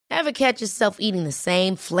Ever catch yourself eating the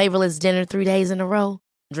same flavorless dinner 3 days in a row?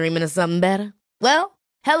 Dreaming of something better? Well,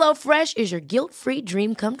 HelloFresh is your guilt-free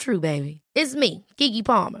dream come true, baby. It's me, Keke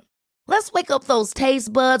Palmer. Let's wake up those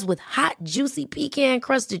taste buds with hot, juicy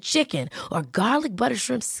pecan-crusted chicken or garlic butter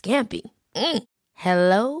shrimp scampi.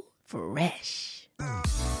 Hello Fresh.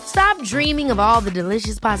 Stop dreaming of all the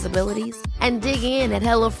delicious possibilities and dig in at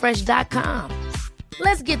HelloFresh.com.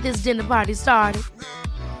 Let's get this dinner party started.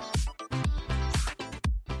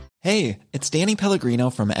 Hey, it's Danny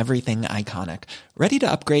Pellegrino from Everything Iconic. Ready to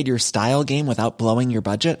upgrade your style game without blowing your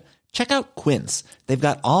budget? Check out Quince. They've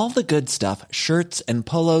got all the good stuff, shirts and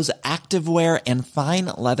polos, activewear, and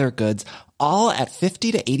fine leather goods, all at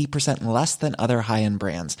 50 to 80% less than other high-end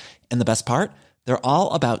brands. And the best part? They're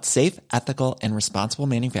all about safe, ethical, and responsible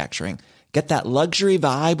manufacturing. Get that luxury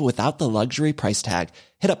vibe without the luxury price tag.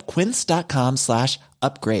 Hit up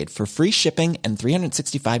quince.com/upgrade for free shipping and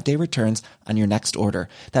 365-day returns on your next order.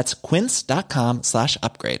 That's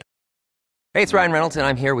quince.com/upgrade. Hey, it's Ryan Reynolds, and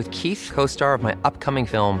I'm here with Keith, co-star of my upcoming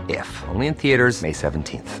film, If, only in theaters May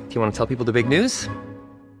 17th. Do you want to tell people the big news?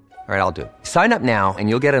 All right, I'll do it. Sign up now and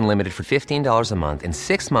you'll get unlimited for $15 a month and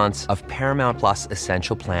 6 months of Paramount Plus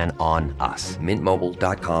Essential Plan on us.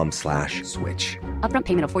 MintMobile.com/switch. Upfront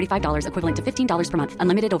payment of $45 equivalent to $15 per month.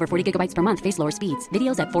 Unlimited over 40 gigabytes per month. Face lower speeds.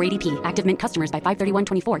 Videos at 480p. Active Mint customers by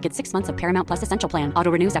 531.24 get 6 months of Paramount Plus Essential Plan. Auto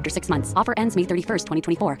renews after 6 months. Offer ends May 31st,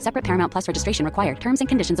 2024. Separate Paramount Plus registration required. Terms and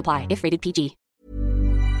conditions apply if rated PG.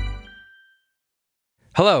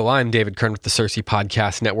 Hello, I'm David Kern with the Cersei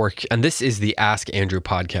Podcast Network, and this is the Ask Andrew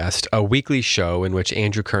podcast, a weekly show in which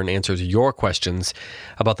Andrew Kern answers your questions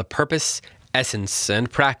about the purpose, essence,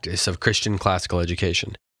 and practice of Christian classical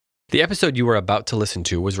education. The episode you are about to listen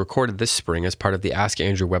to was recorded this spring as part of the Ask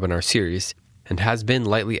Andrew webinar series and has been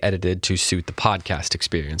lightly edited to suit the podcast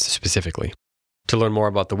experience specifically. To learn more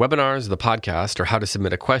about the webinars, the podcast, or how to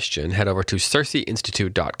submit a question, head over to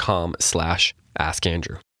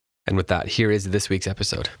cerseiinstitute.com/askandrew. And with that, here is this week's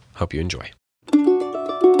episode. Hope you enjoy.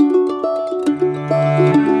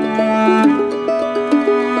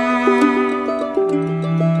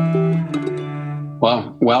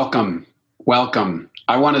 Well, welcome.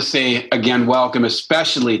 I want to say again, welcome,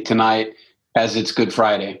 especially tonight as it's Good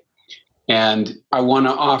Friday. And I want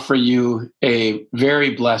to offer you a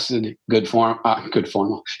very blessed I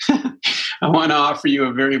want to offer you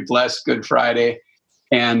a very blessed Good Friday.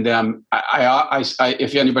 And I,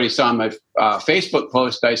 if anybody saw my Facebook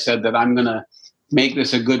post, I said that I'm going to make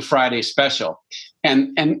this a Good Friday special.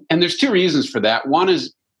 And there's two reasons for that. One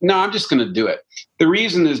is, no, I'm just going to do it. The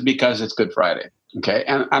reason is because it's Good Friday. Okay.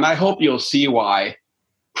 And I hope you'll see why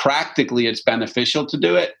practically it's beneficial to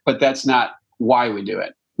do it, but that's not why we do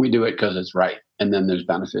it. We do it because it's right. And then there's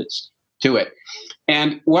benefits to it.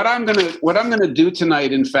 And what I'm going to do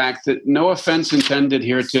tonight, in fact, that no offense intended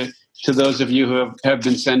here to those of you who have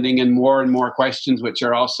been sending in more and more questions, which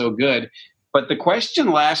are also good. But the question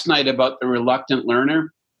last night about the reluctant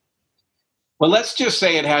learner, well, let's just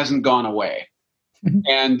say it hasn't gone away.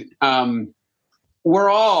 And we're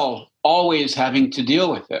all always having to deal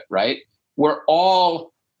with it, right? We're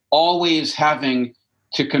all always having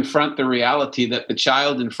to confront the reality that the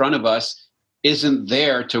child in front of us isn't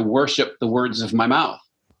there to worship the words of my mouth,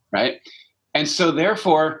 right? And so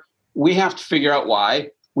therefore, we have to figure out why.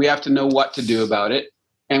 We have to know what to do about it,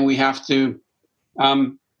 and we have to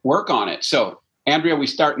work on it. So, Andrea, we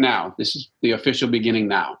start now. This is the official beginning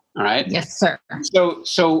now. All right? Yes, sir.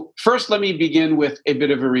 So first, let me begin with a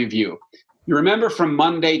bit of a review. You remember from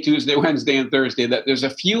Monday, Tuesday, Wednesday, and Thursday that there's a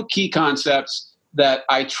few key concepts that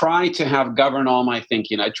I try to have govern all my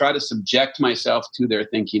thinking. I try to subject myself to their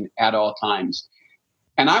thinking at all times.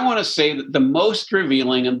 And I want to say that the most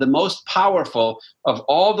revealing and the most powerful of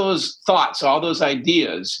all those thoughts, all those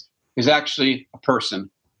ideas, is actually a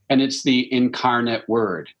person. And it's the incarnate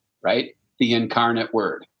Word, right? The incarnate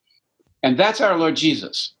Word. And that's our Lord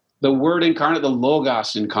Jesus, the Word incarnate, the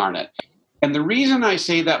Logos incarnate. And the reason I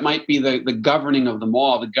say that might be the governing of them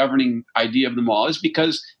all, the governing idea of them all, is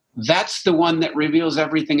because that's the one that reveals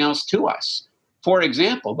everything else to us. For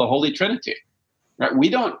example, the Holy Trinity. Right? We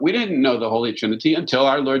didn't know the Holy Trinity until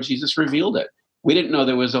our Lord Jesus revealed it. We didn't know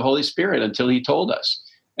there was a Holy Spirit until he told us.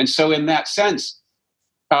 And so in that sense,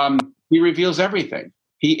 he reveals everything.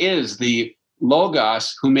 He is the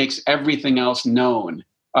Logos who makes everything else known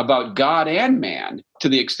about God and man. To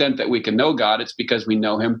the extent that we can know God, it's because we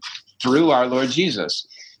know him through our Lord Jesus.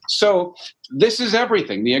 So this is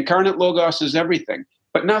everything. The incarnate Logos is everything.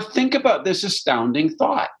 But now think about this astounding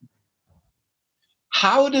thought.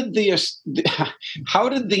 How did the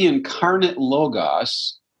incarnate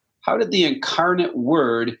Logos, how did the incarnate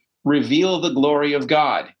Word reveal the glory of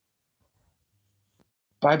God?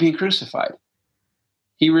 By being crucified.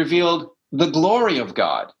 He revealed the glory of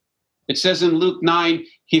God. It says in Luke 9,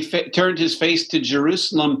 he turned his face to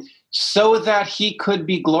Jerusalem so that he could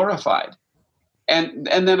be glorified. And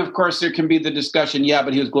then, of course, there can be the discussion, yeah,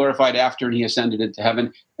 but he was glorified after and he ascended into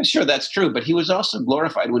heaven. And sure, that's true, but he was also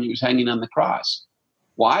glorified when he was hanging on the cross.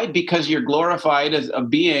 Why? Because you're glorified as a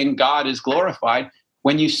being, God is glorified,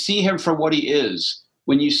 when you see him for what he is,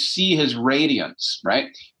 when you see his radiance, right?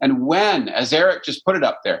 And when, as Eric just put it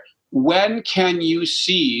up there, when can you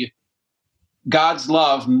see God's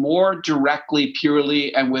love more directly,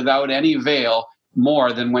 purely, and without any veil,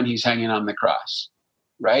 more than when he's hanging on the cross,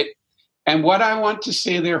 right? And what I want to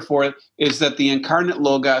say, therefore, is that the incarnate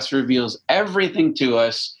Logos reveals everything to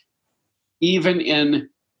us, even in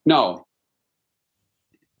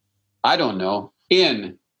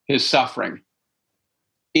his suffering,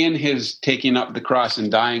 in his taking up the cross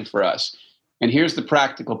and dying for us. And here's the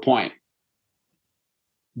practical point.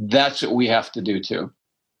 That's what we have to do too.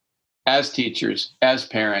 As teachers, as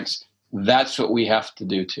parents, that's what we have to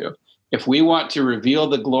do too. If we want to reveal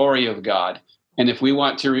the glory of God, and if we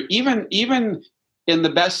want to, even in the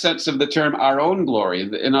best sense of the term, our own glory,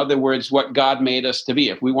 in other words, what God made us to be,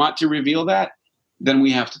 if we want to reveal that, then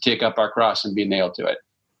we have to take up our cross and be nailed to it.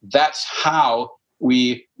 That's how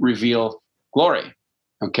we reveal glory.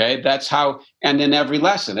 Okay, that's how, and in every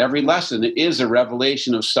lesson is a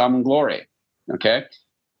revelation of some glory. Okay,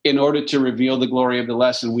 in order to reveal the glory of the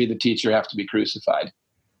lesson, we, the teacher, have to be crucified.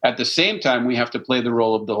 At the same time, we have to play the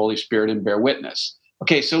role of the Holy Spirit and bear witness.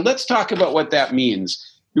 Okay, so let's talk about what that means.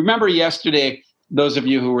 Remember yesterday, those of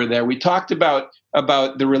you who were there, we talked about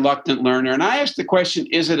the reluctant learner, and I asked the question,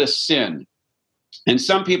 is it a sin? And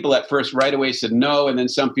some people at first right away said no, and then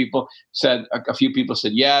some people said, a few people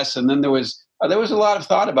said yes, and then there was a lot of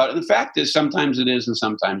thought about it. The fact is, sometimes it is and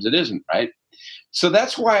sometimes it isn't, right? So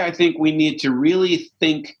that's why I think we need to really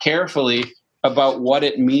think carefully about what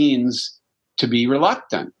it means to be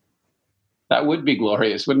reluctant. That would be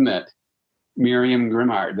glorious, wouldn't it? Miriam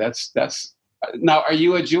Grimard. That's now. Are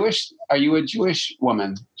you a Jewish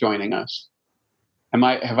woman joining us? Have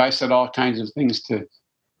I said all kinds of things to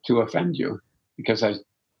offend you because I'm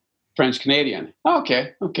French Canadian? Oh,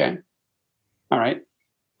 okay, all right.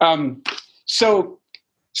 So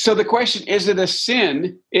the question, is it a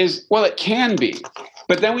sin? Well, it can be.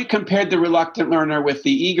 But then we compared the reluctant learner with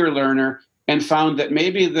the eager learner and found that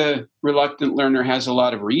maybe the reluctant learner has a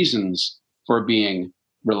lot of reasons for being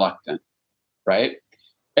reluctant, right?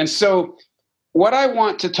 And so what I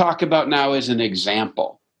want to talk about now is an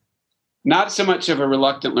example, not so much of a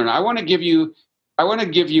reluctant learner. I want to give you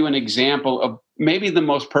an example of maybe the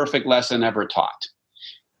most perfect lesson ever taught.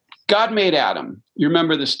 God made Adam. You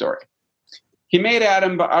remember the story. He made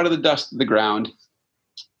Adam out of the dust of the ground.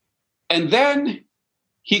 And then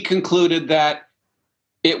he concluded that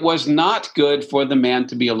it was not good for the man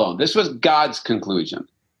to be alone. This was God's conclusion.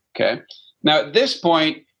 Okay. Now, at this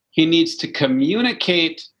point, he needs to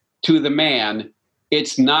communicate to the man,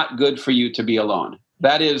 it's not good for you to be alone.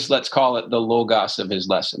 That is, let's call it the logos of his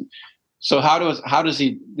lesson. So how does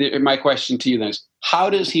he, my question to you then is, how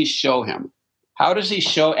does he show him? How does he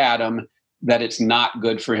show Adam that it's not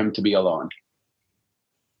good for him to be alone?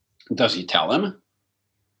 Does he tell him?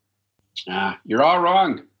 You're all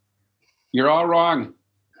wrong. You're all wrong.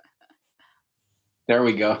 There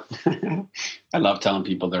we go. I love telling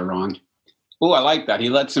people they're wrong. Oh, I like that. He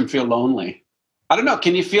lets him feel lonely. I don't know.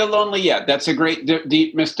 Can you feel lonely yet? That's a great,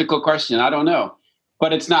 deep, mystical question. I don't know.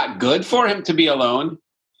 But it's not good for him to be alone.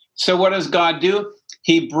 So what does God do?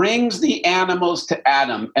 He brings the animals to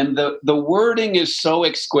Adam. And the wording is so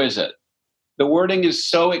exquisite. The wording is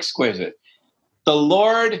so exquisite. The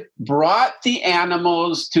Lord brought the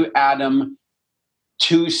animals to Adam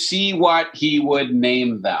to see what he would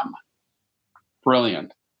name them.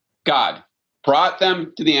 Brilliant. God brought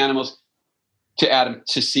them to the animals to Adam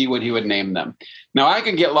to see what he would name them. Now I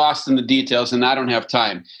can get lost in the details and I don't have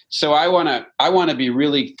time. So I want to be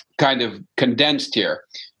really kind of condensed here.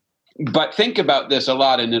 But think about this a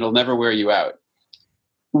lot and it'll never wear you out.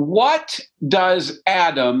 What does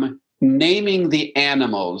Adam naming the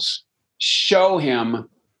animals show him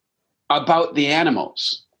about the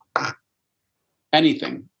animals?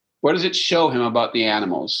 Anything. What does it show him about the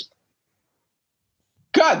animals?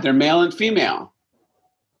 God, they're male and female.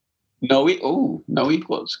 No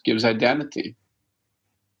equals. Gives identity.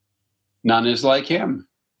 None is like him.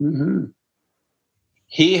 Mm-hmm.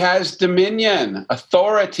 He has dominion,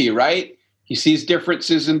 authority, right? He sees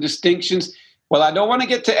differences and distinctions. Well, I don't want to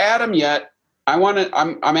get to Adam yet.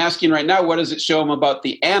 I'm asking right now, what does it show him about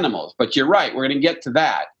the animals? But you're right, we're going to get to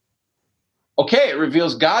that. Okay, it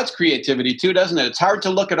reveals God's creativity too, doesn't it? It's hard to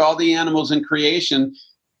look at all the animals in creation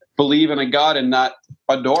believe in a God and not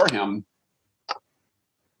adore him.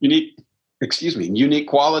 Unique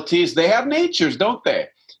qualities. They have natures, don't they?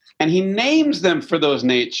 And he names them for those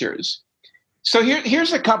natures. So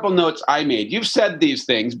here's a couple notes I made. You've said these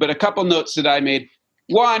things, but a couple notes that I made.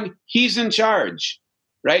 One, he's in charge,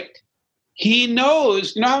 right? He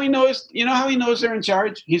knows, you know how he knows they're in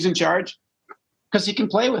charge? He's in charge because he can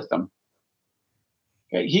play with them.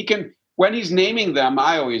 Okay? He can, when he's naming them,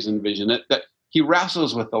 I always envision it, that he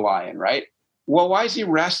wrestles with the lion, right? Well, why is he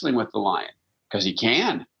wrestling with the lion? Because he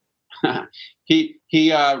can.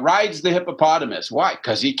 He rides the hippopotamus. Why?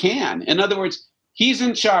 Because he can. In other words, he's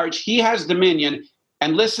in charge. He has dominion.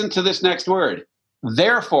 And listen to this next word.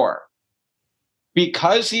 Therefore,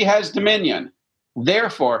 because he has dominion,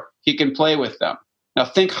 therefore, he can play with them. Now,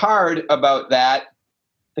 think hard about that.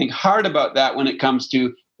 Think hard about that when it comes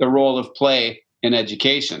to the role of play in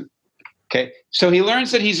education. Okay, so he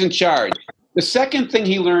learns that he's in charge. The second thing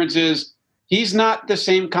he learns is he's not the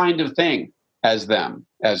same kind of thing as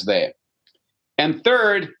they. And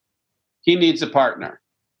third, he needs a partner.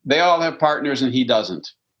 They all have partners and he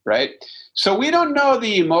doesn't, right? So we don't know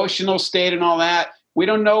the emotional state and all that. We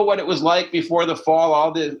don't know what it was like before the fall.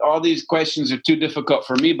 All these questions are too difficult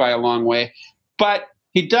for me by a long way. But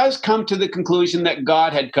he does come to the conclusion that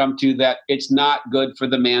God had come to, that it's not good for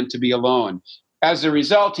the man to be alone. As a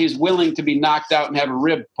result, he's willing to be knocked out and have a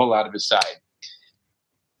rib pull out of his side.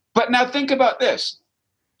 But now think about this.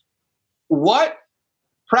 What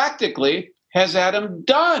practically has Adam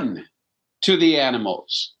done to the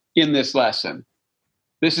animals in this lesson?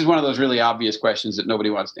 This is one of those really obvious questions that nobody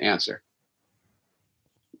wants to answer.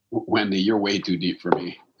 Wendy, you're way too deep for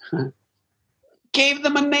me. Gave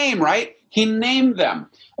them a name, right? He named them.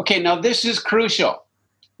 Okay, now this is crucial.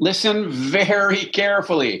 Listen very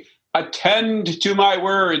carefully. Attend to my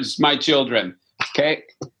words, my children. Okay?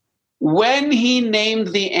 When he named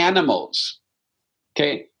the animals,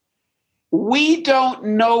 okay, we don't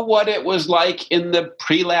know what it was like in the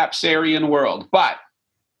prelapsarian world, but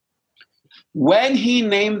when he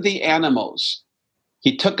named the animals,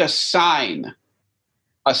 he took a sign,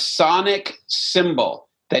 a sonic symbol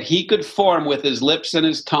that he could form with his lips and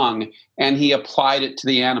his tongue, and he applied it to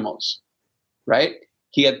the animals, right?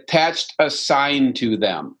 He attached a sign to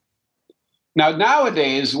them. Now,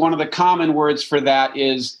 nowadays, one of the common words for that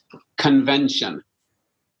is convention.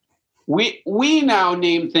 We now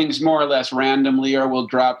name things more or less randomly, or we'll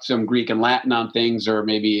drop some Greek and Latin on things, or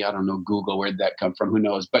maybe, I don't know, Google, where'd that come from? Who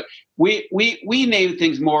knows? But we name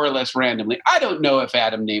things more or less randomly. I don't know if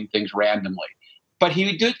Adam named things randomly, but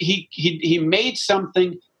he made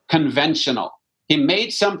something conventional. He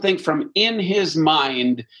made something from in his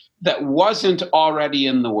mind that wasn't already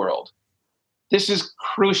in the world. This is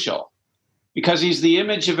crucial because he's the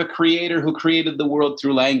image of a creator who created the world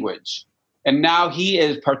through language. And now he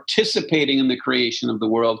is participating in the creation of the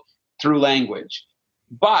world through language.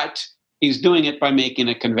 But he's doing it by making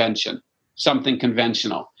a convention, something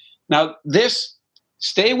conventional. Now,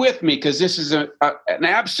 stay with me because this is an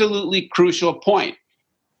absolutely crucial point.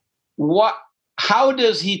 How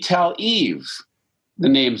does he tell Eve the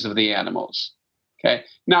names of the animals? Okay.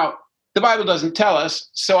 Now, the Bible doesn't tell us,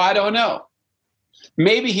 so I don't know.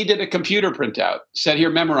 Maybe he did a computer printout, said, here,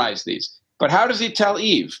 memorize these. But how does he tell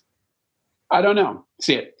Eve? I don't know.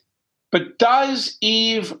 See it. But does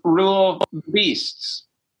Eve rule beasts?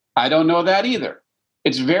 I don't know that either.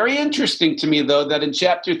 It's very interesting to me, though, that in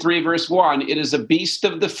chapter 3, verse 1, it is a beast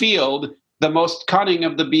of the field, the most cunning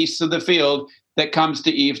of the beasts of the field, that comes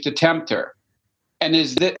to Eve to tempt her. And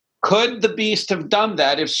could the beast have done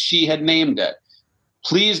that if she had named it?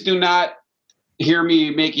 Please do not hear me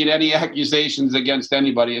making any accusations against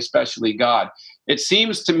anybody, especially God. It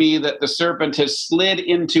seems to me that the serpent has slid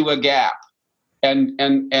into a gap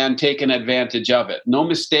and taken advantage of it. No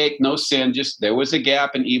mistake, no sin, just there was a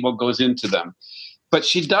gap and evil goes into them. But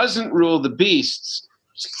she doesn't rule the beasts.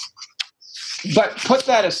 But put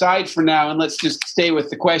that aside for now and let's just stay with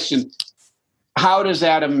the question, how does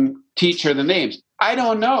Adam teach her the names? I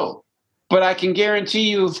don't know, but I can guarantee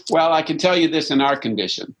you, I can tell you this in our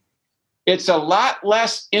condition. It's a lot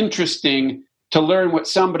less interesting to learn what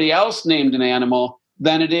somebody else named an animal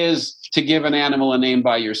than it is to give an animal a name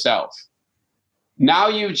by yourself. Now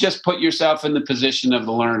you've just put yourself in the position of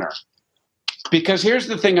the learner. Because here's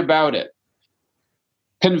the thing about it.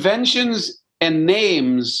 Conventions and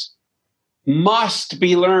names must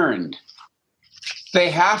be learned.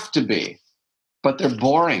 They have to be, but they're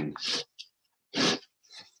boring.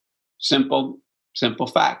 Simple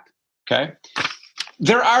fact, okay?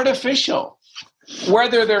 They're artificial.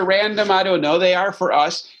 Whether they're random, I don't know. They are for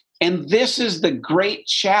us. And this is the great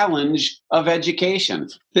challenge of education.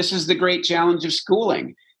 This is the great challenge of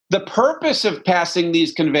schooling, The purpose of passing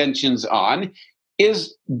these conventions on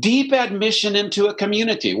is deep admission into a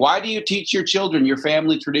community. Why do you teach your children your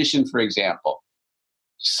family tradition, for example?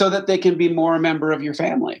 So that they can be more a member of your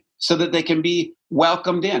family, so that they can be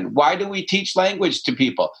welcomed in. Why do we teach language to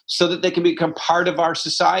people? So that they can become part of our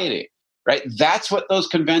society, right? That's what those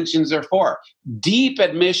conventions are for. Deep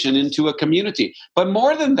admission into a community. But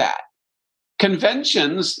more than that,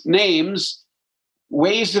 conventions, names,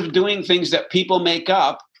 ways of doing things that people make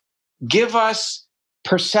up give us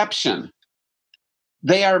perception.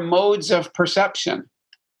 They are modes of perception.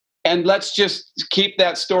 And let's just keep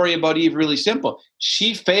that story about Eve really simple.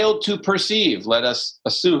 She failed to perceive, let us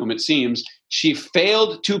assume, it seems, she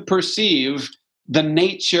failed to perceive the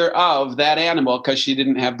nature of that animal because she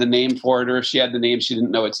didn't have the name for it, or if she had the name, she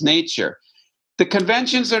didn't know its nature. The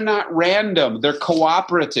conventions are not random, they're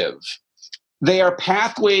cooperative. They are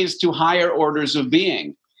pathways to higher orders of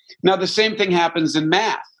being. Now, the same thing happens in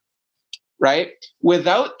math, right?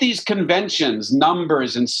 Without these conventions,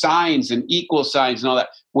 numbers and signs and equal signs and all that,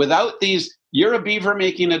 without these, you're a beaver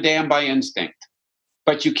making a dam by instinct,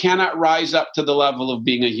 but you cannot rise up to the level of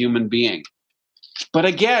being a human being. But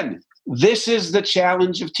again, this is the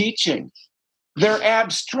challenge of teaching. They're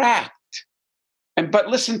abstract. But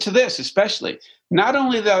listen to this especially. Not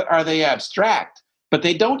only are they abstract, but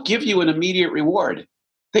they don't give you an immediate reward.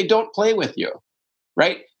 They don't play with you,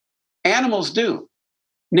 right? Animals do.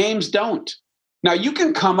 Names don't. Now, you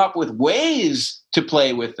can come up with ways to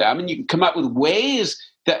play with them, and you can come up with ways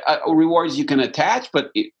that rewards you can attach,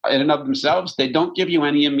 but in and of themselves, they don't give you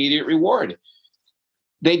any immediate reward.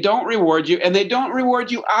 They don't reward you, and they don't reward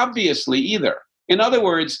you obviously either. In other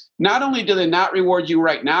words, not only do they not reward you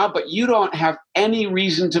right now, but you don't have any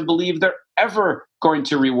reason to believe they're ever going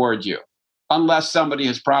to reward you unless somebody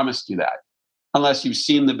has promised you that, unless you've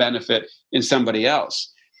seen the benefit in somebody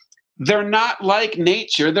else. They're not like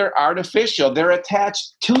nature, they're artificial, they're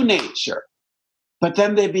attached to nature. But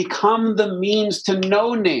then they become the means to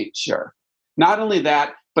know nature. Not only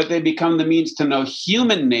that, but they become the means to know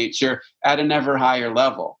human nature at an ever higher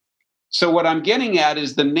level. So what I'm getting at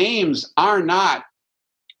is the names are not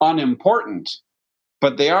unimportant,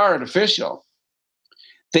 but they are artificial.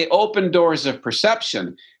 They open doors of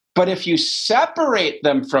perception. But if you separate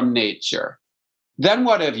them from nature, then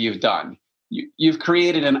what have you done? You've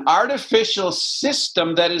created an artificial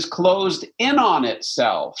system that is closed in on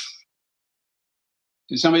itself.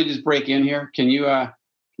 Did somebody just break in here? Can you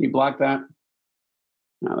block that?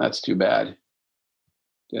 No, that's too bad.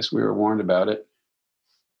 Guess we were warned about it.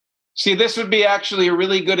 See, this would be actually a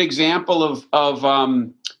really good example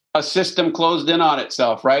of a system closed in on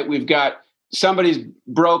itself, right? We've got somebody's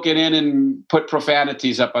broken in and put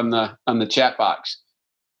profanities up on the chat box.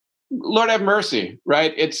 Lord have mercy,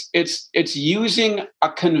 right? It's using a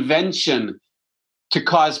convention to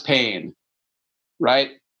cause pain,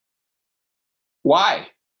 right? Why?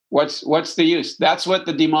 What's the use? That's what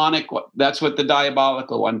the demonic, that's what the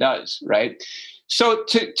diabolical one does, right? So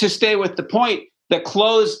to stay with the point, the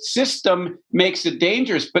closed system makes it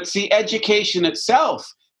dangerous. But see, education itself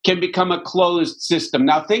can become a closed system.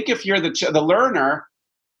 Now, think if you're the learner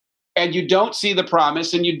and you don't see the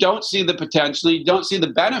promise and you don't see the potential, you don't see the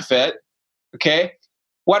benefit, okay?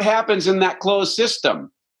 What happens in that closed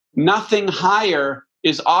system? Nothing higher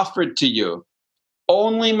is offered to you.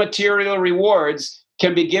 Only material rewards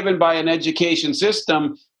can be given by an education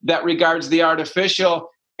system that regards the artificial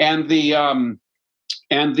and the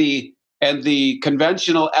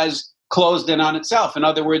conventional as closed in on itself. In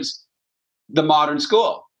other words, the modern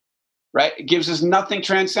school, right? It gives us nothing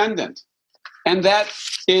transcendent. And that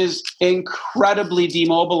is incredibly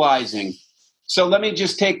demobilizing. So let me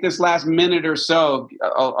just take this last minute or so.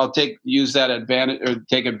 I'll take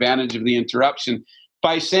advantage of the interruption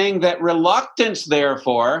by saying that reluctance,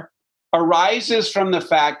 therefore, arises from the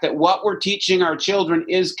fact that what we're teaching our children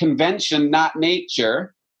is convention, not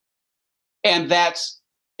nature. And that's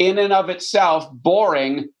in and of itself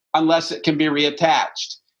boring unless it can be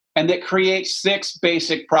reattached. And it creates 6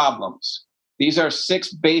 basic problems. These are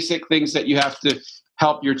 6 basic things that you have to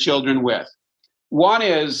help your children with. One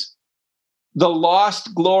is the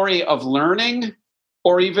lost glory of learning,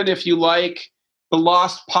 or even if you like, the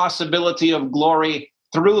lost possibility of glory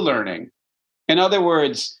through learning. In other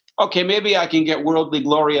words, okay, maybe I can get worldly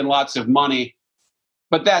glory and lots of money,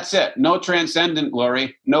 but that's it. No transcendent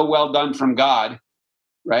glory, no well done from God,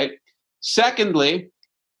 right? Secondly,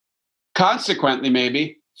 consequently,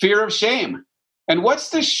 maybe fear of shame. And what's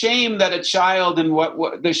the shame that a child and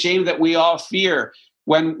what the shame that we all fear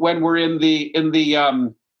when we're in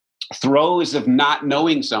the throes of not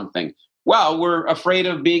knowing something? Well, we're afraid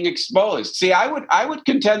of being exposed. See, I would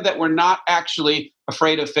contend that we're not actually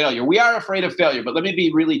afraid of failure. We are afraid of failure, but let me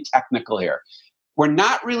be really technical here. We're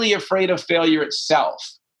not really afraid of failure itself.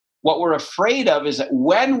 What we're afraid of is that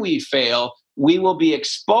when we fail, we will be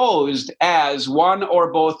exposed as one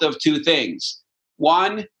or both of two things.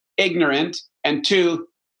 One, ignorant, and two,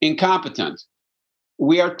 incompetent.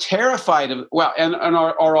 We are terrified of,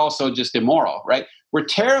 or also just immoral, right? We're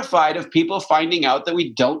terrified of people finding out that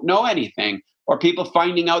we don't know anything, or people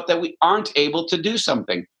finding out that we aren't able to do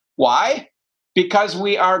something. Why? Because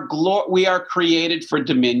we are created for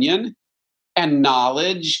dominion and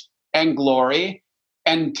knowledge and glory,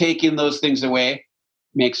 and taking those things away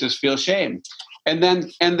makes us feel shame. And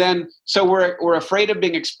then, so we're afraid of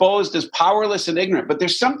being exposed as powerless and ignorant. But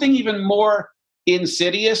there's something even more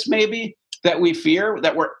insidious, maybe, that we fear,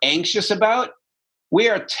 that we're anxious about. We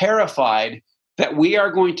are terrified that we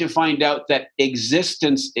are going to find out that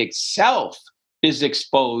existence itself is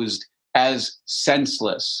exposed as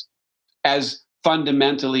senseless, as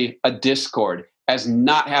fundamentally a discord, as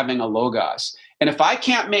not having a logos. And if I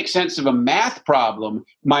can't make sense of a math problem,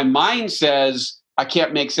 my mind says, I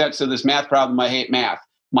can't make sense of this math problem, I hate math.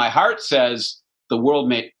 My heart says, the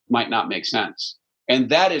world might not make sense. And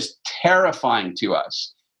that is terrifying to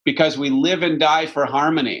us, because we live and die for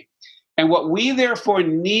harmony. And what we therefore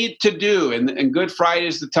need to do, and Good Friday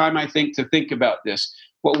is the time, I think, to think about this.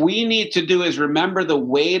 What we need to do is remember the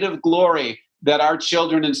weight of glory that our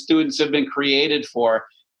children and students have been created for,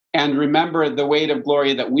 and remember the weight of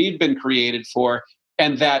glory that we've been created for,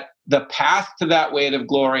 and that the path to that weight of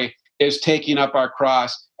glory is taking up our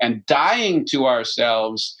cross and dying to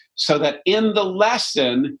ourselves, so that in the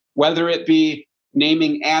lesson, whether it be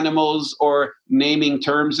naming animals or naming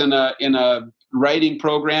terms in a writing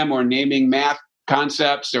program or naming math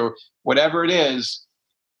concepts or whatever it is,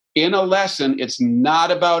 in a lesson, it's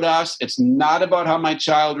not about us. It's not about how my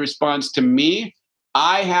child responds to me.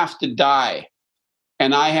 I have to die.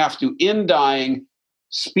 And I have to, in dying,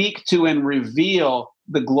 speak to and reveal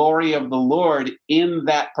the glory of the Lord in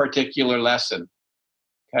that particular lesson.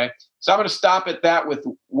 Okay? So I'm going to stop at that with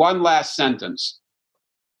one last sentence.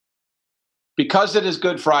 Because it is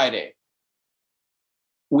Good Friday,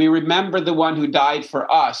 we remember the one who died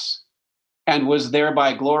for us and was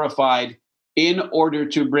thereby glorified in order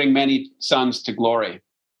to bring many sons to glory.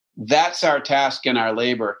 That's our task and our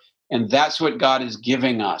labor, and that's what God is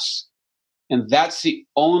giving us. And that's the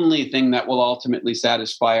only thing that will ultimately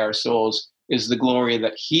satisfy our souls, is the glory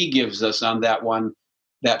that he gives us on that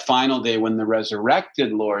final day when the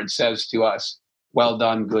resurrected Lord says to us, well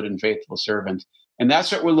done, good and faithful servant. And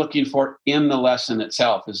that's what we're looking for in the lesson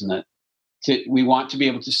itself, isn't it? We want to be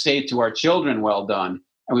able to say to our children, well done,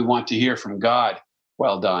 and we want to hear from God,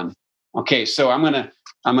 well done. Okay, so I'm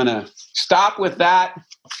gonna stop with that.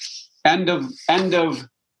 End of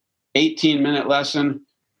 18-minute lesson.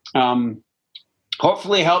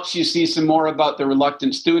 Hopefully helps you see some more about the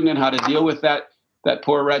reluctant student and how to deal with that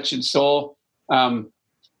poor wretched soul.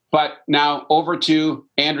 But now over to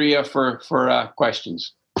Andrea for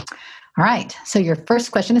questions. All right. So your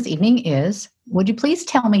first question this evening is, would you please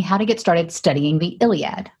tell me how to get started studying the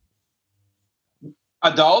Iliad?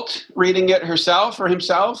 Adult reading it herself or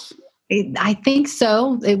himself? I think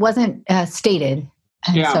so. It wasn't stated.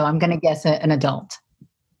 And so I'm going to guess an adult.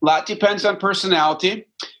 A lot depends on personality.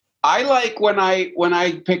 I like when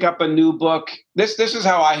I pick up a new book. This is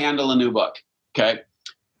how I handle a new book. Okay.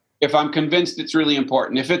 If I'm convinced it's really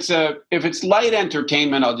important. If it's light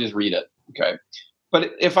entertainment, I'll just read it. Okay.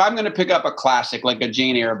 But if I'm going to pick up a classic, like a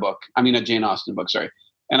Jane Austen book,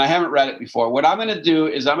 and I haven't read it before, what I'm going to do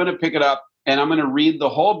is I'm going to pick it up and I'm going to read the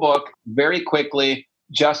whole book very quickly,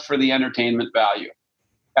 just for the entertainment value.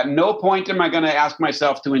 At no point am I going to ask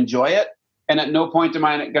myself to enjoy it. And at no point am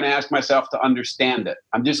I going to ask myself to understand it.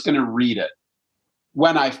 I'm just going to read it.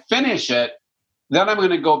 When I finish it, then I'm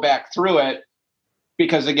going to go back through it,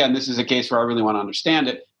 because again, this is a case where I really want to understand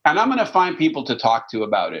it. And I'm going to find people to talk to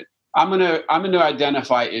about it. I'm going to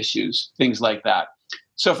identify issues, things like that.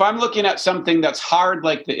 So if I'm looking at something that's hard,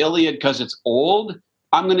 like the Iliad, because it's old,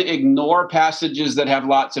 I'm going to ignore passages that have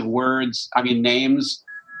lots of names.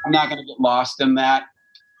 I'm not going to get lost in that.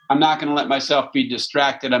 I'm not going to let myself be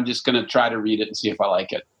distracted. I'm just going to try to read it and see if I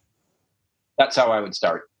like it. That's how I would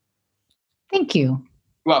start. Thank you.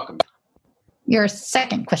 You're welcome. Your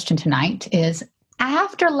second question tonight is,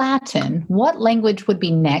 after Latin, what language would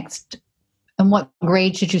be next? And what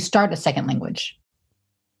grade should you start a second language?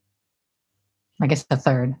 I guess the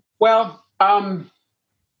third. Well,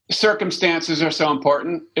 circumstances are so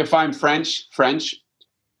important. If I'm French. If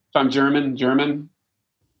I'm German.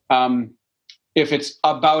 If it's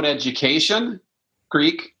about education,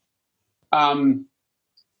 Greek. And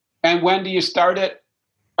when do you start it?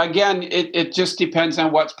 again, it just depends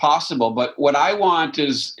on what's possible. But what I want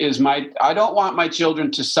is I don't want my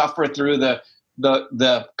children to suffer through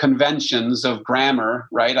the conventions of grammar,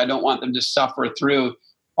 right? I don't want them to suffer through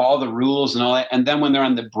all the rules and all that. And then when they're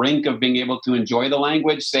on the brink of being able to enjoy the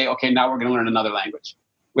language, say, okay, now we're going to learn another language,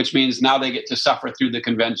 which means now they get to suffer through the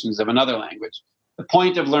conventions of another language. The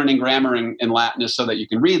point of learning grammar in Latin is so that you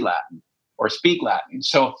can read Latin or speak Latin.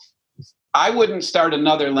 So I wouldn't start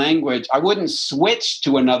another language. I wouldn't switch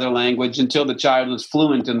to another language until the child is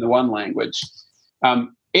fluent in the one language.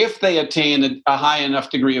 If they attain a high enough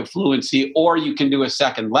degree of fluency, or you can do a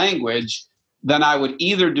second language, then I would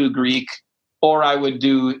either do Greek or I would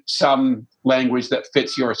do some language that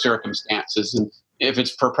fits your circumstances. And if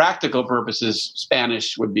it's for practical purposes,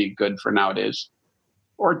 Spanish would be good for nowadays,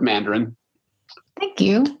 or Mandarin. Thank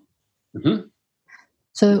you. Mm-hmm.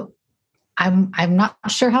 So I'm not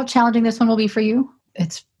sure how challenging this one will be for you.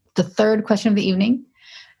 It's the third question of the evening.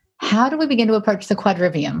 How do we begin to approach the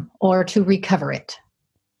quadrivium or to recover it?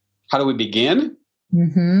 How do we begin?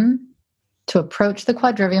 Mm-hmm. To approach the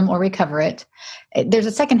quadrivium or recover it. There's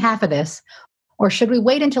a second half of this. Or should we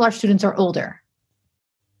wait until our students are older?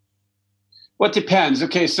 Well, it depends.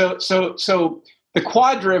 Okay, so the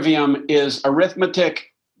quadrivium is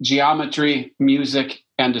arithmetic, geometry, music,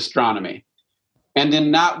 and astronomy. And in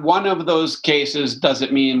not one of those cases does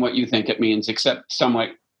it mean what you think it means, except somewhat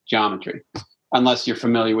geometry, unless you're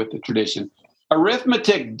familiar with the tradition.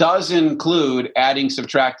 Arithmetic does include adding,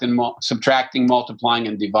 subtracting, multiplying,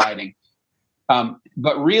 and dividing.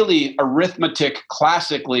 But really, arithmetic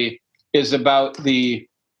classically is about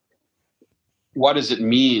what does it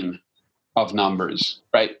mean of numbers,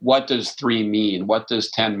 right? What does 3 mean? What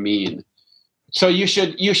does 10 mean? So you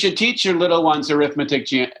should teach your little ones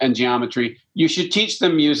arithmetic and geometry. You should teach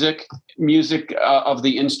them music of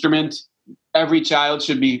the instrument. Every child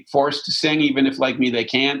should be forced to sing, even if, like me, they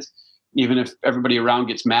can't. Even if everybody around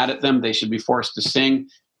gets mad at them, they should be forced to sing.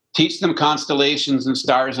 Teach them constellations and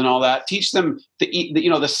stars and all that. Teach them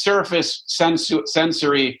the surface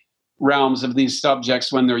sensory realms of these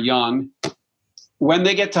subjects when they're young. When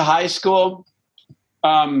they get to high school,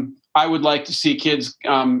 I would like to see kids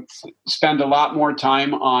spend a lot more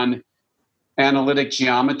time on analytic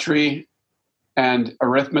geometry and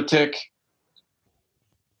arithmetic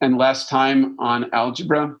and less time on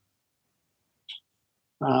algebra.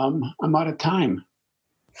 I'm out of time.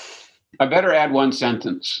 I better add one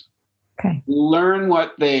sentence. Okay. Learn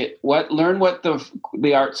what the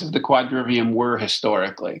arts of the quadrivium were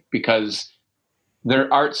historically, because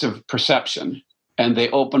they're arts of perception, and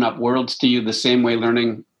they open up worlds to you the same way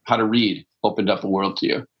learning how to read opened up a world to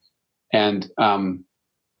you. And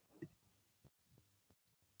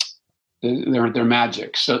they're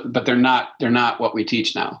magic. So, but they're not what we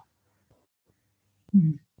teach now.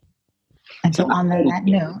 And so on that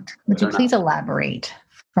note, would you please elaborate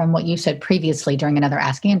from what you said previously during another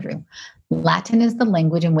Ask Andrew? Latin is the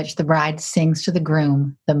language in which the bride sings to the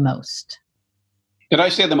groom the most. Did I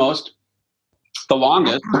say the most? The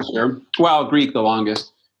longest, for sure. Well, Greek, the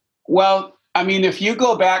longest. Well, I mean, if you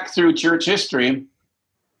go back through church history,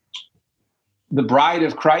 the bride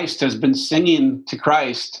of Christ has been singing to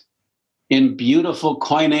Christ in beautiful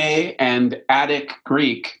Koine and Attic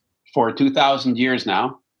Greek for 2,000 years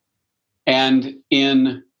now, and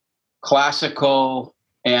in classical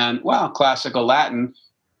Latin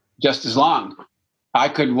just as long. I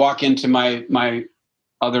could walk into my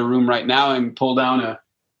other room right now and pull down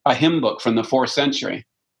a hymn book from the 4th century,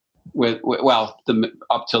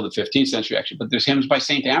 up till the 15th century actually, but there's hymns by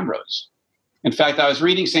St. Ambrose. In fact, I was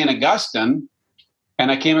reading St. Augustine,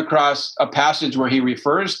 and I came across a passage where he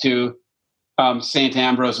refers to St.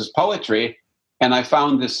 Ambrose's poetry, and I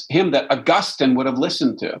found this hymn that Augustine would have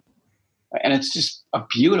listened to. And it's just a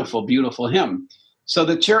beautiful, beautiful hymn. So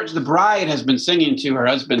the bride has been singing to her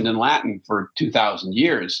husband in Latin for 2,000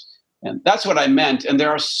 years. And that's what I meant. And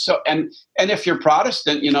and if you're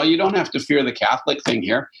Protestant, you don't have to fear the Catholic thing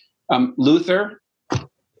here.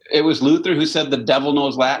 It was Luther who said the devil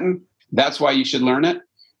knows Latin. That's why you should learn it.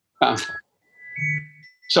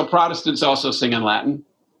 So Protestants also sing in Latin.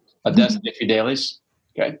 Adeste Fideles.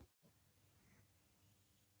 Okay.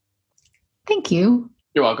 Thank you.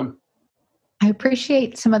 You're welcome. I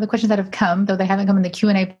appreciate some of the questions that have come, though they haven't come in the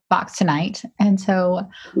Q&A box tonight. And so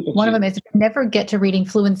one of them is, if you never get to reading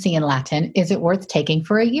fluency in Latin, is it worth taking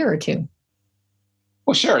for a year or two?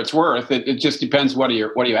 Well, sure, it's worth it. It just depends what are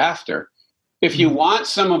you after. If you want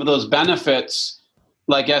some of those benefits,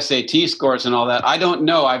 like SAT scores and all that, I don't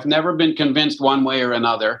know. I've never been convinced one way or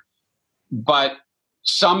another. But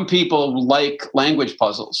some people like language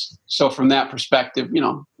puzzles. So from that perspective,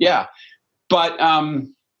 yeah. But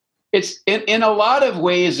it's in a lot of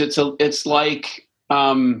ways, it's like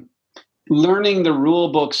learning the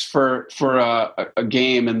rule books for a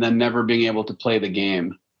game and then never being able to play the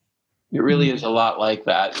game. It really is a lot like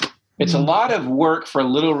that. It's a lot of work for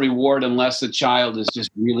little reward unless the child is just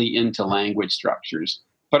really into language structures.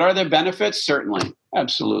 But are there benefits? Certainly.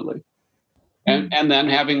 Absolutely. And then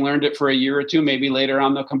having learned it for a year or two, maybe later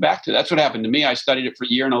on they'll come back to it. That's what happened to me. I studied it for a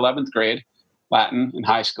year in 11th grade, Latin in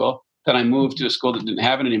high school. Then I moved to a school that didn't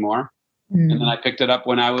have it anymore. And then I picked it up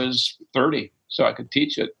when I was 30 so I could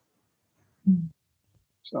teach it.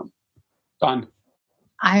 So, fun.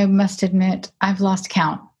 I must admit, I've lost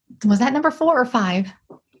count. Was that number 4 or 5?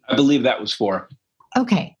 I believe that was 4.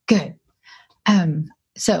 Okay, good.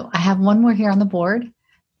 So I have one more here on the board.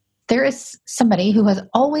 There is somebody who has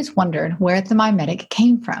always wondered where the mimetic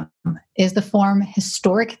came from. Is the form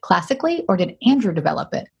historic classically, or did Andrew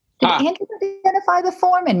develop it? Did Andrew identify the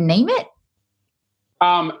form and name it?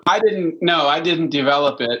 I didn't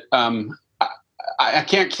develop it. I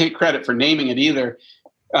can't take credit for naming it either.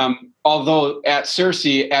 Although at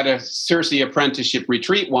a Circe apprenticeship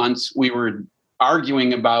retreat once, we were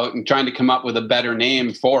arguing about and trying to come up with a better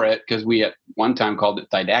name for it, because we at one time called it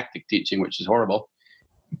didactic teaching, which is horrible.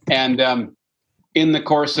 And in the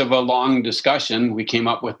course of a long discussion, we came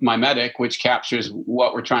up with mimetic, which captures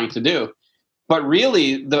what we're trying to do. But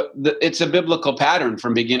really, it's a biblical pattern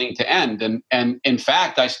from beginning to end. And in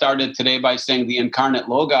fact, I started today by saying the incarnate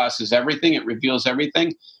logos is everything. It reveals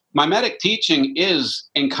everything. Mimetic teaching is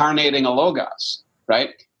incarnating a logos,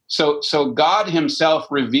 right? So God himself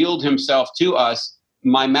revealed himself to us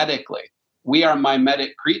mimetically. We are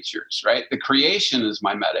mimetic creatures, right? The creation is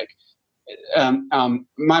mimetic.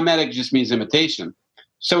 Mimetic just means imitation.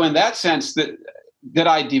 So in that sense, did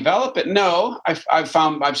I develop it? No,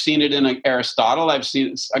 I've seen it in Aristotle. I've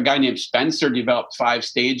seen a guy named Spencer developed 5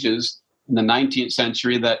 stages in the 19th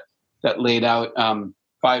century that laid out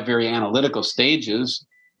 5 very analytical stages.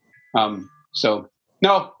 So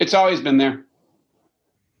no, it's always been there.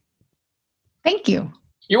 Thank you.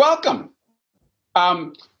 You're welcome.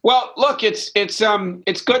 Well, look, it's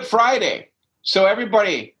Good Friday, so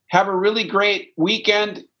everybody have a really great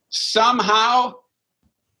weekend. Somehow,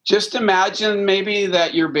 just imagine maybe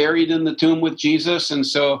that you're buried in the tomb with Jesus, and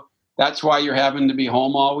so that's why you're having to be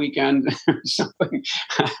home all weekend or something.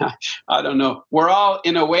 I don't know. We're all,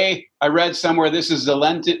 in a way, I read somewhere this is the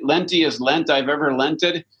lentiest Lent I've ever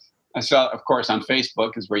lented. I saw, of course, on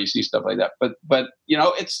Facebook is where you see stuff like that. But you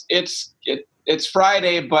know, it's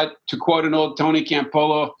Friday. But to quote an old Tony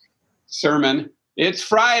Campolo sermon, it's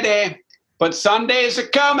Friday, but Sundays are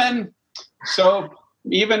coming. So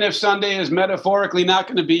even if Sunday is metaphorically not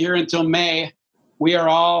going to be here until May, we are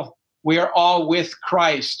all with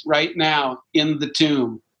Christ right now in the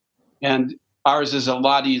tomb, and ours is a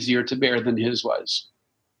lot easier to bear than his was.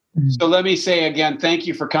 Mm-hmm. So let me say again, thank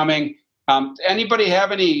you for coming. Anybody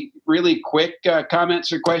have any really quick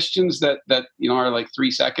comments or questions that are like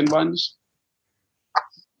 3-second ones?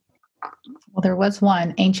 Well, there was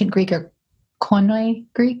one, ancient Greek or Koine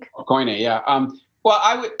Greek. Koine, yeah. Well,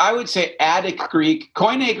 I would say Attic Greek.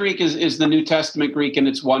 Koine Greek is the New Testament Greek, and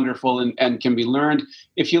it's wonderful and can be learned.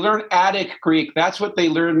 If you learn Attic Greek, that's what they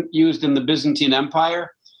used in the Byzantine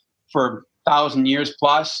Empire for 1,000 years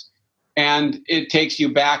plus, and it takes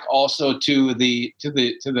you back also to the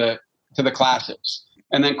classics.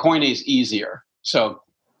 And then Koine is easier, so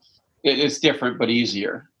it's different but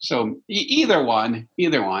easier. So either one.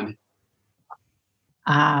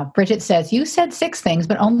 Bridget says, you said 6 things,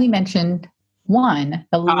 but only mentioned one,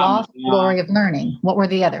 the lost glory of learning. What were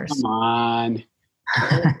the others? Come on.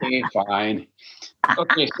 Okay, fine.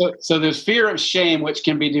 Okay, so there's fear of shame, which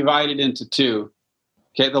can be divided into 2.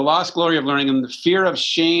 Okay, the lost glory of learning, and the fear of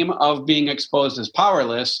shame of being exposed as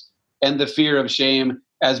powerless, and the fear of shame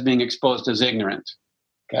as being exposed as ignorant.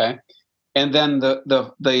 Okay, and then the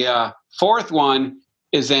 4th one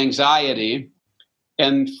is anxiety,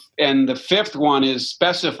 and the 5th one is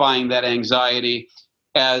specifying that anxiety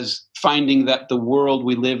as finding that the world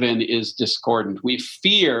we live in is discordant. We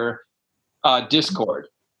fear discord,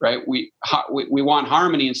 right? We want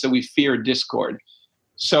harmony, and so we fear discord.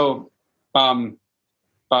 So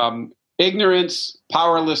ignorance,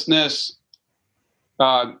 powerlessness,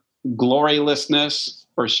 glorylessness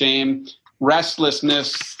or shame,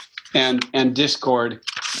 restlessness, and discord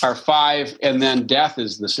are 5, and then death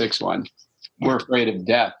is the 6th one. We're afraid of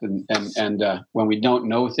death, and when we don't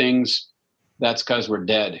know things, that's because we're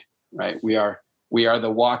dead, right? We are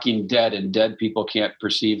the walking dead, and dead people can't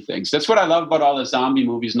perceive things. That's what I love about all the zombie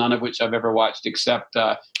movies, none of which I've ever watched except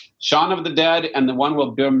Shaun of the Dead and the one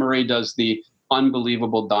where Bill Murray does the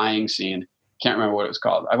unbelievable dying scene. Can't remember what it was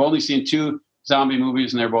called. I've only seen 2 zombie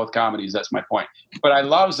movies, and they're both comedies. That's my point. But I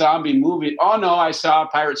love zombie movies. Oh, no, I saw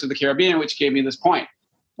Pirates of the Caribbean, which gave me this point.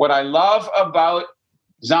 What I love about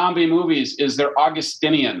zombie movies is they're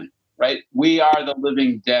Augustinian, right? We are the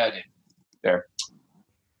living dead there.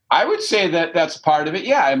 I would say that that's part of it.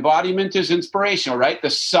 Yeah, embodiment is inspirational, right? The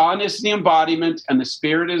Son is the embodiment and the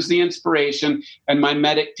Spirit is the inspiration. And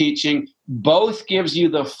mimetic teaching both gives you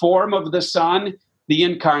the form of the Son, the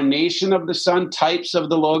incarnation of the Son, types of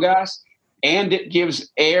the Logos, and it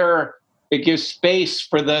gives air, it gives space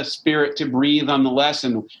for the Spirit to breathe on the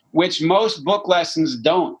lesson, which most book lessons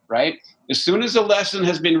don't, right? As soon as a lesson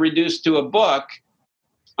has been reduced to a book,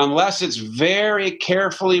 unless it's very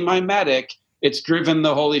carefully mimetic, it's driven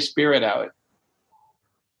the Holy Spirit out.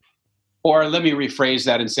 Or let me rephrase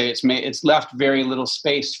that and say it's left very little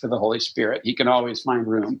space for the Holy Spirit. He can always find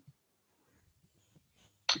room.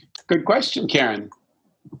 Good question, Karen.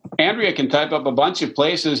 Andrea can type up a bunch of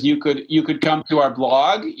places. You could come to our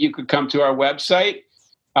blog. You could come to our website.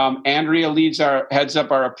 Andrea heads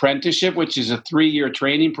up our apprenticeship, which is a 3-year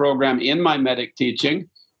training program in mimetic teaching.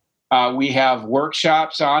 We have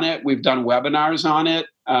workshops on it. We've done webinars on it.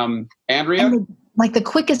 Andrea? Like the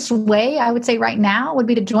quickest way, I would say right now, would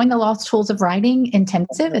be to join the Lost Tools of Writing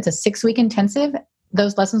intensive. It's a 6-week intensive.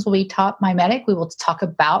 Those lessons will be taught mimetic. We will talk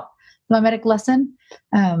about the mimetic lesson.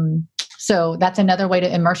 So that's another way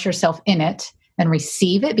to immerse yourself in it and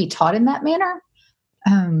receive it, be taught in that manner.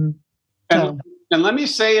 And let me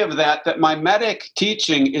say of that mimetic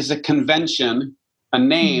teaching is a convention, a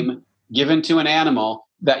name given to an animal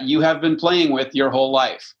that you have been playing with your whole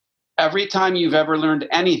life. Every time you've ever learned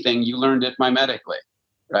anything, you learned it mimetically,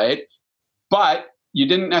 right? But you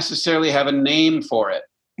didn't necessarily have a name for it,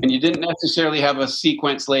 and you didn't necessarily have a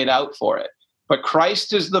sequence laid out for it. But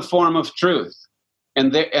Christ is the form of truth,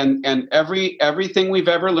 and everything we've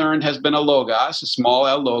ever learned has been a logos, a small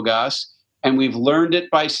L logos, and we've learned it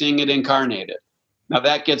by seeing it incarnated. Now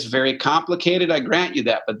that gets very complicated, I grant you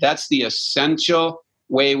that, but that's the essential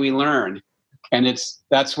way we learn. And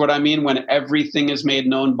that's what I mean when everything is made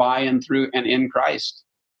known by and through and in Christ.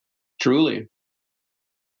 Truly.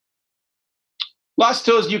 Lost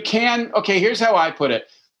Tools, here's how I put it.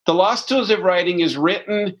 The Lost Tools of Writing is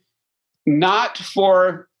written not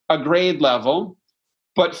for a grade level,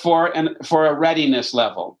 but for a readiness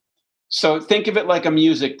level. So think of it like a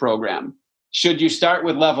music program. Should you start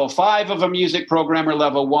with level 5 of a music program or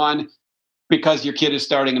level 1? Because your kid is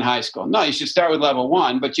starting in high school. No, you should start with level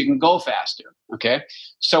 1, but you can go faster, okay?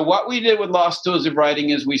 So what we did with Lost Tools of Writing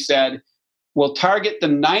is we said, we'll target the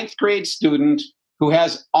 9th grade student who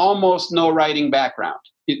has almost no writing background,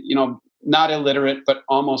 not illiterate, but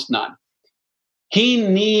almost none. He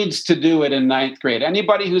needs to do it in 9th grade.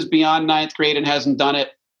 Anybody who's beyond 9th grade and hasn't done it,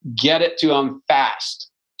 get it to him fast.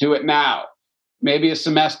 Do it now. Maybe a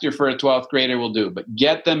semester for a 12th grader will do, but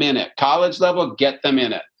get them in it. College level, get them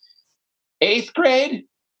in it. 8th grade,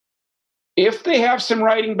 if they have some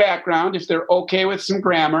writing background, if they're okay with some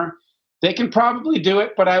grammar, they can probably do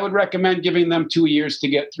it, but I would recommend giving them 2 years to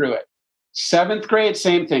get through it. 7th grade,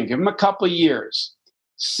 same thing. Give them a couple of years.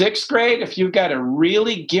 6th grade, if you've got a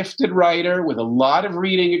really gifted writer with a lot of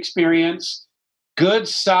reading experience, good,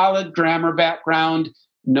 solid grammar background,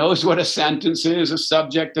 knows what a sentence is, a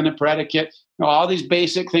subject and a predicate, all these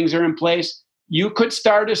basic things are in place. You could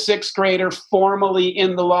start a 6th grader formally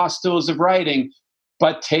in the Lost Tools of Writing,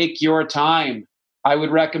 but take your time. I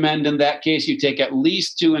would recommend in that case you take at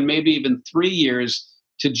least 2 and maybe even 3 years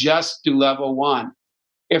to just do level 1.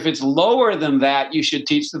 If it's lower than that, you should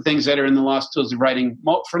teach the things that are in the Lost Tools of Writing,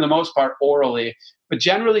 for the most part, orally. But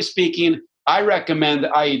generally speaking, I recommend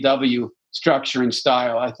IEW structure and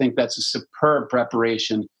style. I think that's a superb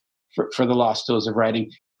preparation for the Lost Tools of Writing.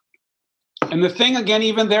 And the thing, again,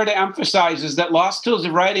 even there to emphasize is that Lost Tools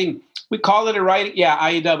of Writing, we call it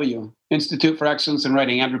IEW, Institute for Excellence in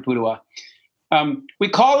Writing, Andrew Pudewa. We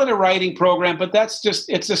call it a writing program, but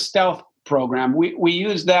it's a stealth program. We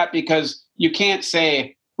use that because you can't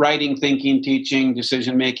say writing, thinking, teaching,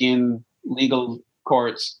 decision-making, legal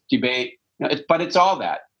courts, debate, but it's all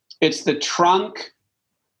that. It's the trunk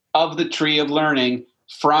of the tree of learning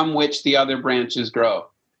from which the other branches grow.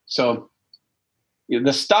 So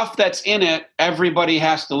the stuff that's in it, everybody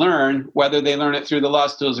has to learn, whether they learn it through the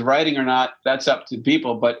Lost Tools of Writing or not, that's up to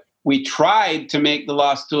people. But we tried to make the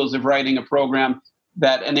Lost Tools of Writing a program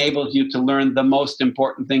that enables you to learn the most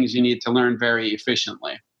important things you need to learn very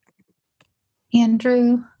efficiently.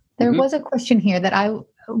 Andrew, there was a question here that I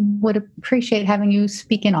would appreciate having you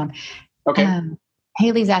speak in on. Okay.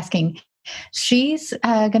 Haley's asking, she's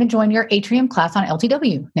going to join your Atrium class on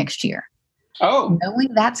LTW next year. Oh.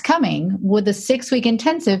 Knowing that's coming, would the 6-week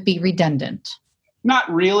intensive be redundant?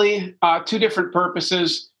 Not really. Two different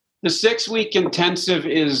purposes. The 6-week intensive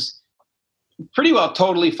is pretty well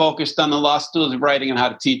totally focused on the lost tools of writing and how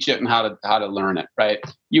to teach it and how to learn it, right?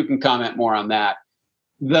 You can comment more on that.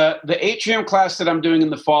 The Atrium class that I'm doing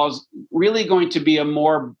in the fall is really going to be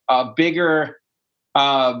a bigger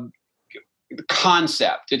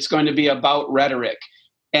concept. It's going to be about rhetoric.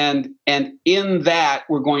 And in that,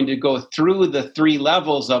 we're going to go through the 3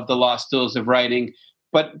 levels of the lost tools of writing,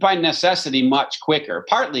 but by necessity, much quicker,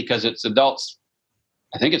 partly because it's adults.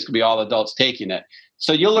 I think it's going to be all adults taking it.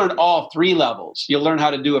 So you'll learn all 3 levels. You'll learn how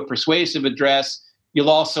to do a persuasive address. You'll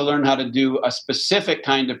also learn how to do a specific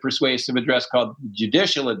kind of persuasive address called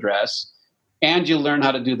judicial address. And you'll learn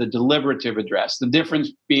how to do the deliberative address. The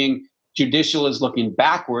difference being judicial is looking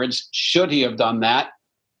backwards. Should he have done that?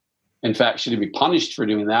 In fact, should he be punished for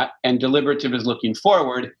doing that? And deliberative is looking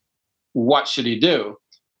forward. What should he do?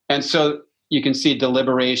 And so you can see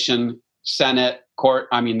deliberation, Senate,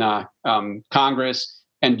 Congress,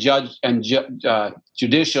 and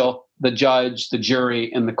judicial, the judge, the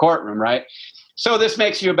jury, in the courtroom, right? So this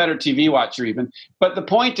makes you a better TV watcher even. But the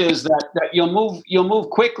point is that you'll move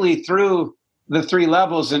quickly through the 3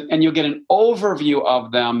 levels and you'll get an overview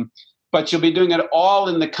of them, but you'll be doing it all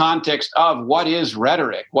in the context of what is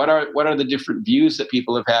rhetoric? What are the different views that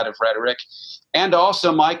people have had of rhetoric? And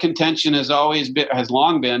also my contention has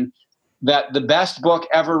long been that the best book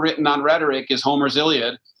ever written on rhetoric is Homer's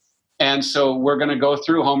Iliad. And so we're going to go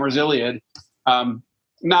through Homer's Iliad.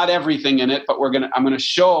 Not everything in it, but I'm going to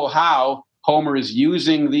show how Homer is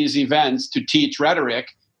using these events to teach rhetoric.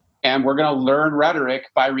 And we're going to learn rhetoric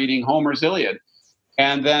by reading Homer's Iliad.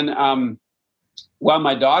 And then,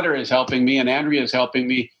 my daughter is helping me and Andrea is helping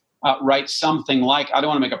me write something like, I don't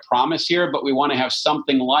want to make a promise here, but we want to have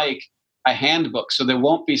something like a handbook. So there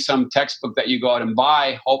won't be some textbook that you go out and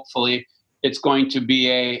buy. Hopefully it's going to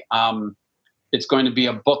be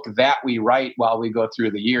a book that we write while we go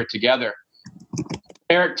through the year together.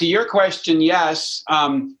 Eric, to your question, yes,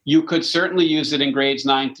 you could certainly use it in grades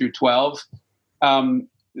 9 through 12.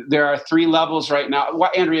 There are 3 levels right now.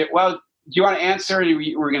 Andrea, do you want to answer?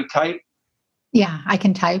 We're going to type? Yeah, I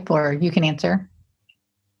can type or you can answer.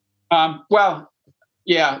 Level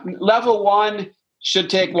 1 should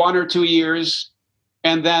take 1 or 2 years.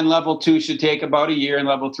 And then level 2 should take about a year. And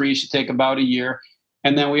level 3 should take about a year.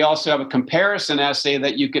 And then we also have a comparison essay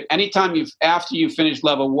that you could, anytime after you finish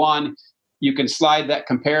level 1, you can slide that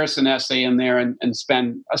comparison essay in there and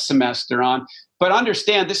spend a semester on. But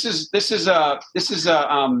understand, this is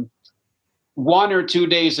 1 or 2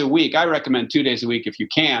 days a week. I recommend 2 days a week if you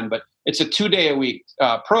can, but it's a 2-day-a-week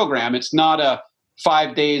program. It's not a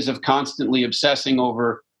 5 days of constantly obsessing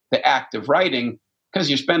over the act of writing because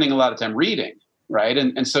you're spending a lot of time reading, right?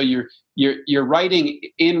 And so you're writing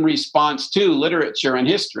in response to literature and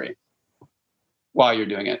history while you're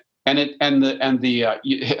doing it.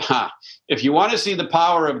 If you want to see the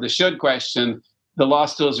power of the should question, the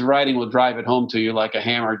lost tools of writing will drive it home to you like a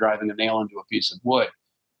hammer driving a nail into a piece of wood.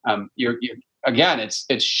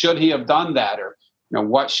 It's should he have done that, or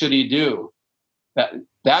what should he do?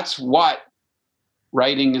 That's what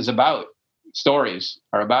writing is about. Stories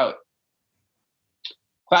are about.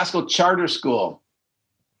 Classical charter school.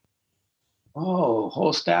 Oh,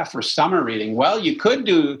 whole staff for summer reading. Well, you could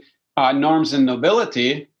do Norms and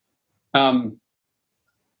Nobility.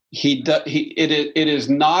 It is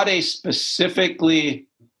not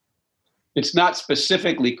it's not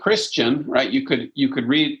specifically Christian, right? You could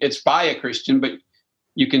read, it's by a Christian, but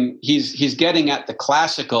he's getting at the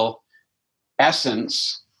classical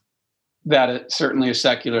essence that it's certainly a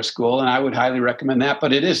secular school, and I would highly recommend that,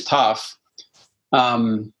 but it is tough. I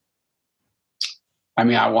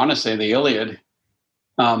want to say the Iliad,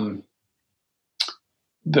 the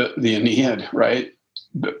Aeneid, right?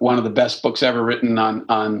 One of the best books ever written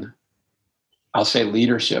on I'll say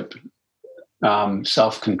leadership,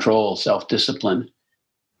 self-control, self-discipline.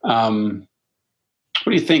 What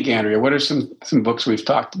do you think, Andrea? What are some books we've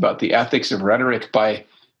talked about? The Ethics of Rhetoric by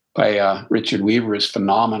Richard Weaver is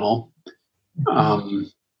phenomenal.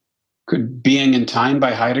 Could Being in Time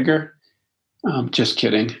by Heidegger? Just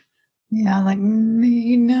kidding. Yeah,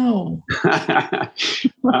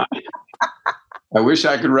 I wish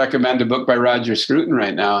I could recommend a book by Roger Scruton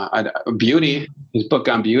right now. Beauty, his book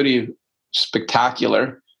on beauty,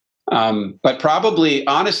 spectacular. But probably,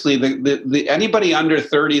 honestly, the anybody under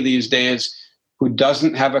 30 these days who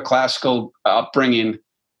doesn't have a classical upbringing,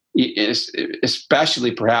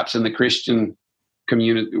 especially perhaps in the Christian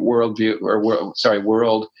community world,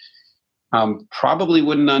 probably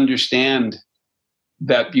wouldn't understand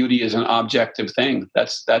that beauty is an objective thing.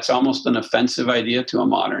 That's almost an offensive idea to a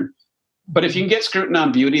modern. But if you can get Scruton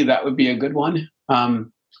on beauty, that would be a good one.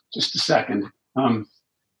 Just a second. I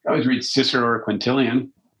always read Cicero or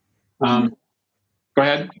Quintilian. Go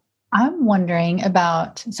ahead. I'm wondering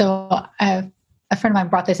about, so a friend of mine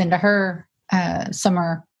brought this into her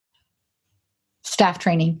summer staff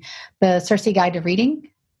training, the Circe Guide to Reading.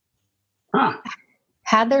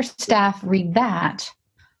 Had their staff read that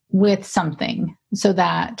with something so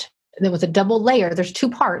that there was a double layer. There's two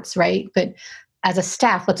parts, right? But as a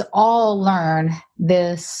staff, let's all learn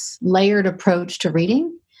this layered approach to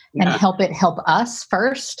reading and help us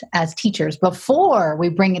first as teachers before we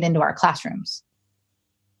bring it into our classrooms.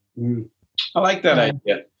 I like that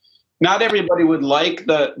idea. Not everybody would like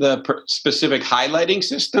the specific highlighting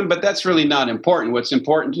system, but that's really not important. What's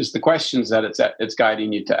important is the questions that it's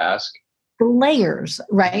guiding you to ask. Layers,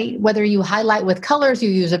 right? Whether you highlight with colors, you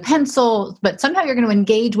use a pencil, but somehow you're going to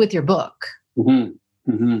engage with your book.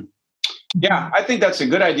 Mm-hmm. Mm-hmm. Yeah, I think that's a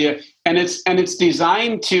good idea, and it's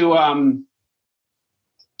designed to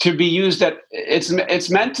be used at. It's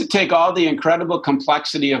meant to take all the incredible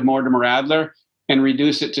complexity of Mortimer Adler and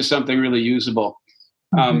reduce it to something really usable.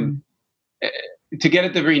 To get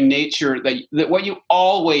at the very nature that what you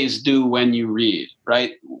always do when you read,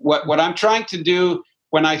 right? What I'm trying to do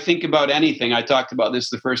when I think about anything, I talked about this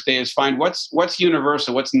the first day, is find what's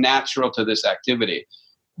universal, what's natural to this activity.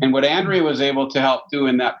 And what Andrea was able to help do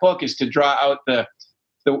in that book is to draw out the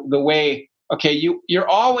way, okay, you're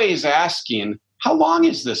always asking, how long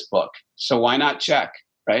is this book? So why not check,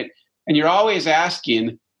 right? And you're always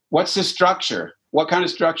asking, what's the structure? What kind of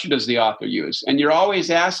structure does the author use? And you're always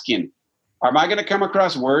asking, am I going to come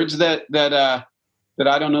across words that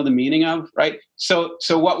I don't know the meaning of, right? So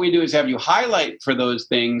what we do is have you highlight for those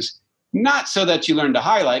things, not so that you learn to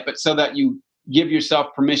highlight, but so that you give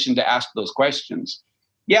yourself permission to ask those questions.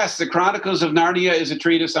 Yes, the Chronicles of Narnia is a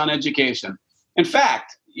treatise on education. In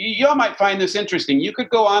fact, you all might find this interesting. You could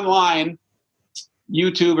go online,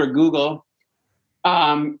 YouTube or Google,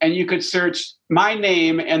 and you could search my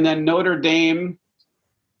name and then Notre Dame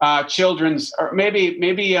children's, or maybe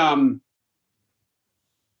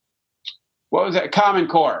what was that? Common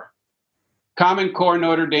Core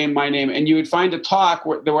Notre Dame, my name. And you would find a talk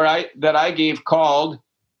that I gave called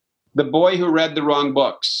The Boy Who Read the Wrong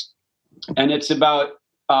Books. And it's about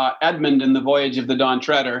Edmund and the Voyage of the Dawn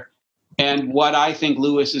Treader and what I think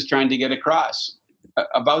Lewis is trying to get across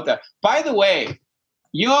about that. By the way,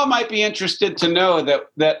 you all might be interested to know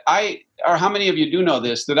that or how many of you do know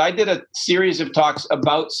this, that I did a series of talks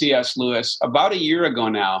about C.S. Lewis about a year ago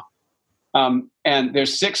now. And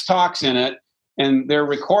there's 6 talks in it, and they're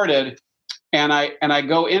recorded. And I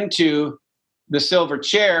go into the Silver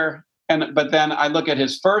Chair, but then I look at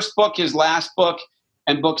his first book, his last book,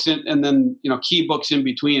 and books and then key books in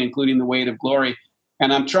between, including The Weight of Glory.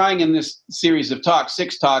 And I'm trying in this series of talks,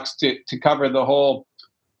 6 talks, to cover the whole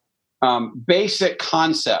basic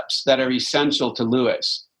concepts that are essential to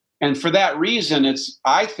Lewis. And for that reason,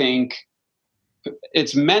 I think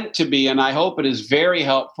it's meant to be, and I hope it is very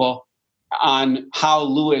helpful on how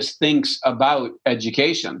Lewis thinks about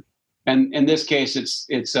education. And in this case,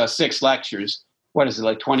 it's 6 lectures. What is it,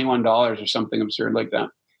 like $21 or something absurd like that?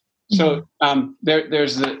 So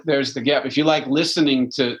there's the gap. If you like listening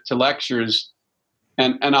to lectures,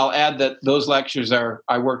 and I'll add that those lectures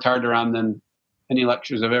I worked harder on than any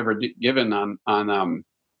lectures I've ever given on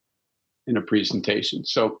in a presentation.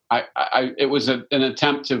 So it was an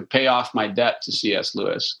attempt to pay off my debt to C.S.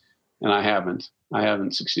 Lewis, and I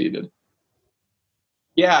haven't succeeded.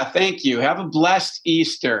 Yeah, thank you. Have a blessed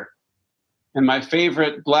Easter. And my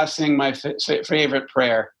favorite blessing, my favorite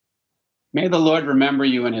prayer. May the Lord remember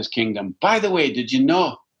you in his kingdom. By the way, did you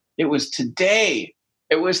know it was today?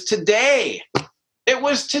 It was today.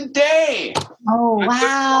 Oh,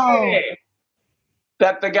 wow.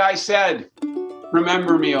 That the guy said,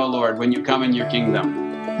 remember me, O Lord, when you come in your kingdom.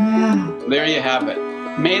 Yeah. There you have it.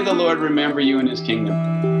 May the Lord remember you in his kingdom.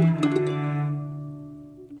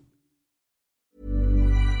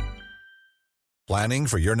 Planning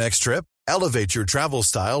for your next trip? Elevate your travel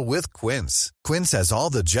style with Quince. Quince has all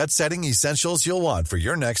the jet-setting essentials you'll want for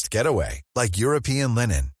your next getaway, like European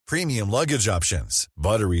linen, premium luggage options,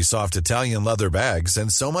 buttery soft Italian leather bags,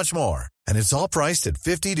 and so much more. And it's all priced at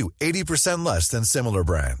 50 to 80% less than similar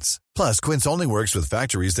brands. Plus, Quince only works with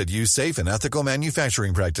factories that use safe and ethical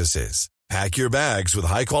manufacturing practices. Pack your bags with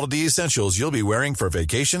high-quality essentials you'll be wearing for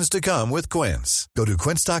vacations to come with Quince. Go to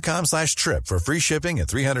quince.com/trip for free shipping and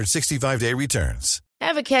 365-day returns.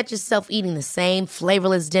 Ever catch yourself eating the same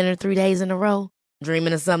flavorless dinner 3 days in a row?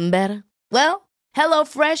 Dreaming of something better? Well,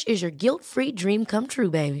 HelloFresh is your guilt-free dream come true,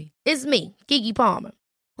 baby. It's me, Keke Palmer.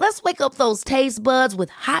 Let's wake up those taste buds with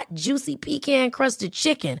hot, juicy pecan-crusted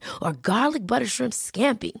chicken or garlic butter shrimp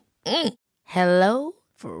scampi. Hello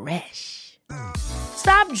Fresh.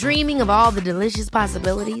 Stop dreaming of all the delicious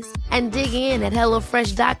possibilities and dig in at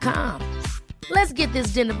HelloFresh.com. Let's get this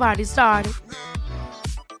dinner party started.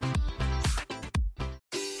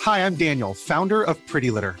 Hi, I'm Daniel, founder of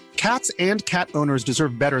Pretty Litter. Cats and cat owners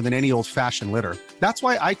deserve better than any old-fashioned litter. That's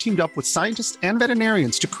why I teamed up with scientists and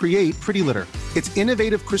veterinarians to create Pretty Litter. Its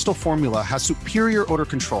innovative crystal formula has superior odor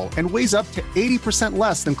control and weighs up to 80%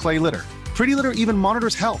 less than clay litter. Pretty Litter even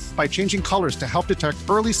monitors health by changing colors to help detect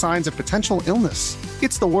early signs of potential illness.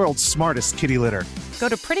 It's the world's smartest kitty litter. Go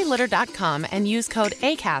to prettylitter.com and use code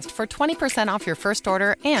ACAST for 20% off your first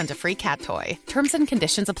order and a free cat toy. Terms and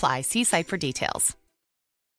conditions apply. See site for details.